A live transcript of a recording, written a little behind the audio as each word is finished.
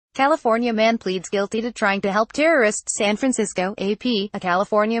California man pleads guilty to trying to help terrorists. San Francisco, AP. A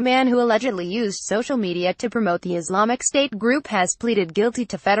California man who allegedly used social media to promote the Islamic State group has pleaded guilty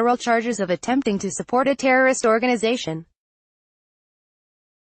to federal charges of attempting to support a terrorist organization.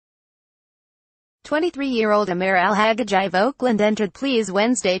 23-year-old Amir Al-Haggaji of Oakland entered pleas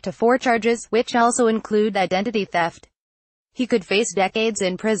Wednesday to 4 charges, which also include identity theft. He could face decades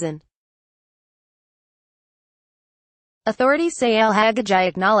in prison. Authorities say Al-Haggaji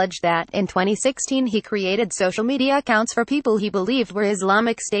acknowledged that, in 2016 he created social media accounts for people he believed were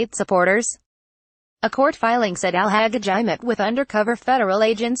Islamic State supporters. A court filing said Al-Haggaji met with undercover federal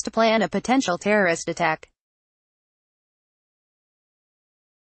agents to plan a potential terrorist attack.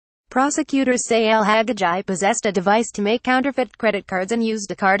 Prosecutors say Al-Haggaji possessed a device to make counterfeit credit cards and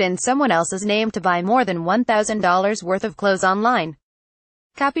used a card in someone else's name to buy more than $1,000 worth of clothes online.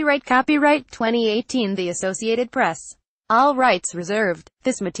 Copyright 2018 The Associated Press. All rights reserved.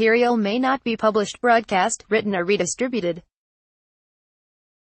 This material may not be published, broadcast, written or redistributed.